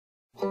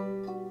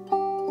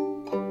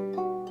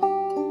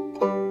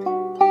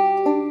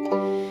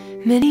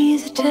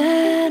Many's the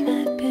time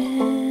I've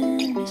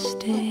been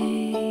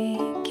mistaken,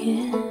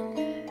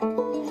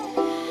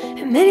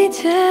 and many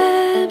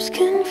times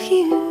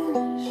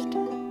confused.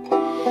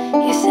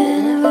 Yes,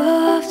 and I've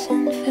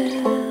often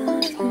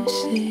felt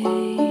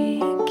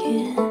forsaken,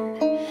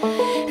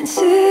 and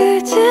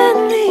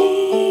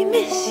certainly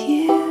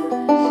misused.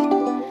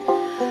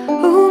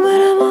 Oh,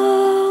 but I'm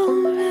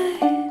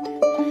alright,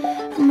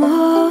 I'm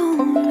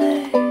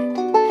alright.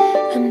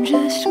 I'm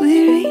just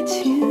weary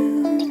too.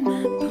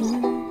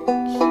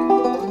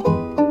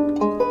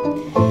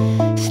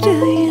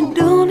 Still, you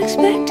don't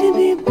expect to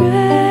be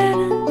bright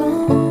and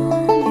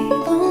born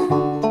evil,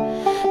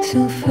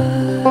 so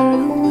far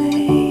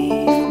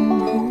away from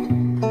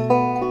home,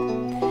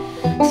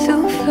 so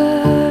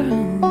far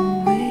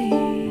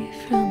away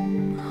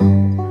from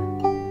home.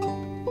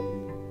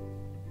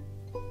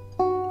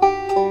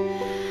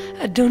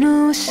 I don't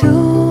know a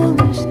soul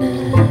who's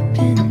not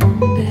been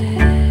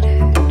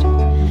battered.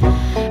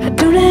 I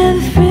don't have a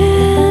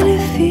friend who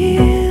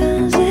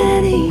feels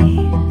at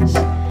ease.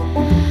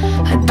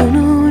 I don't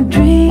know a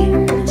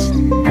dream that's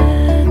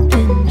not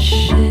been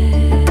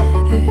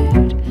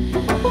shattered,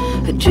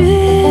 but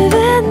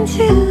driven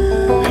to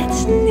its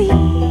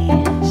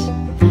knees.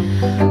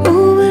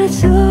 Oh, but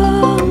it's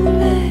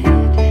alright,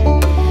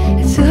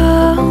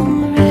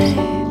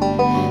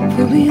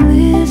 for we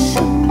live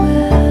so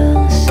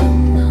well so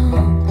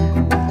long.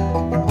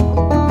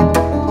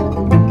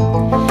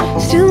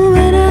 Still,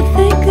 when I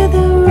think of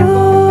the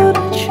road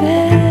we're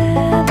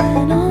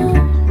traveling on,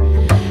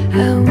 I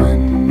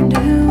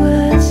wonder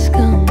what's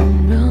gone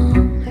wrong.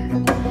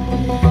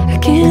 I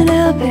can't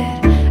help it,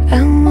 I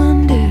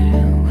wonder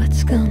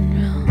what's gone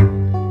wrong.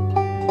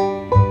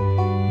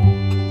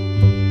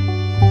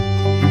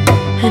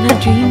 And I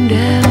dreamed I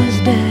was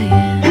dying,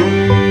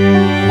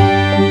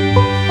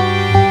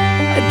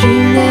 I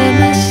dreamed that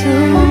my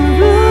soul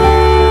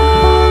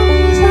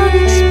rose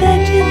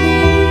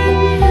unexpectedly,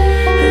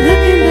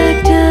 looking back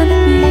down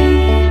at me,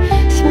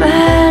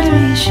 smiled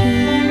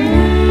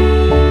reassuringly.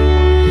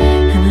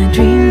 And I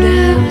dreamed I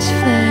was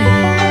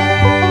flying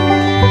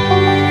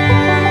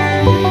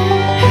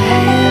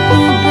high up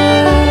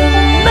above.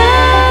 My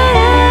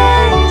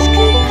eyes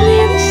could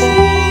clearly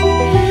see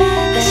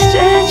a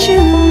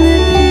Statue of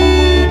Liberty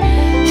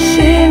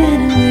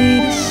sailing away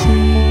to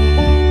sea.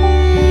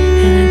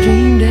 And I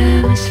dreamed I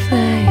was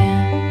flying.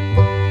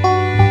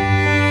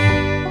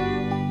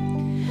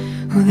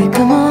 Oh, they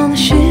come on the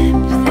ship,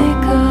 they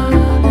call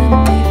and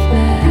they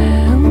fly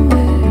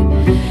away.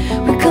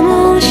 We come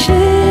on the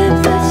ship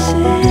that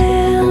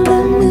sailed the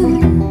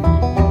moon.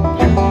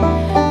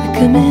 We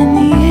come in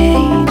the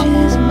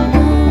ages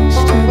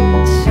most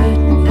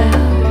uncertain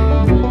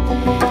hour,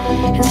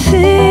 and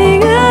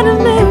sing an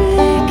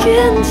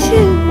American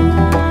tune.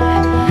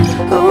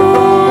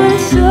 Oh,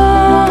 it's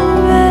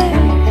alright,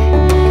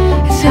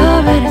 it's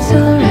alright, it's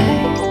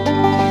alright.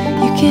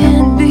 You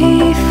can't be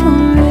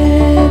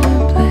forever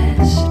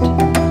blessed.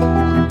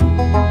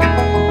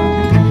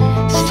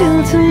 Still,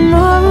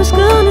 tomorrow's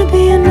gonna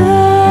be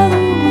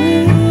another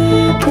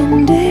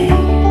working day.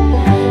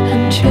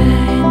 I'm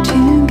trying to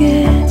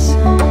get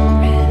some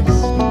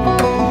rest.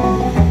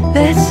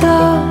 That's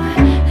all,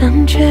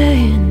 I'm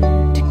trying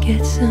to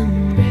get some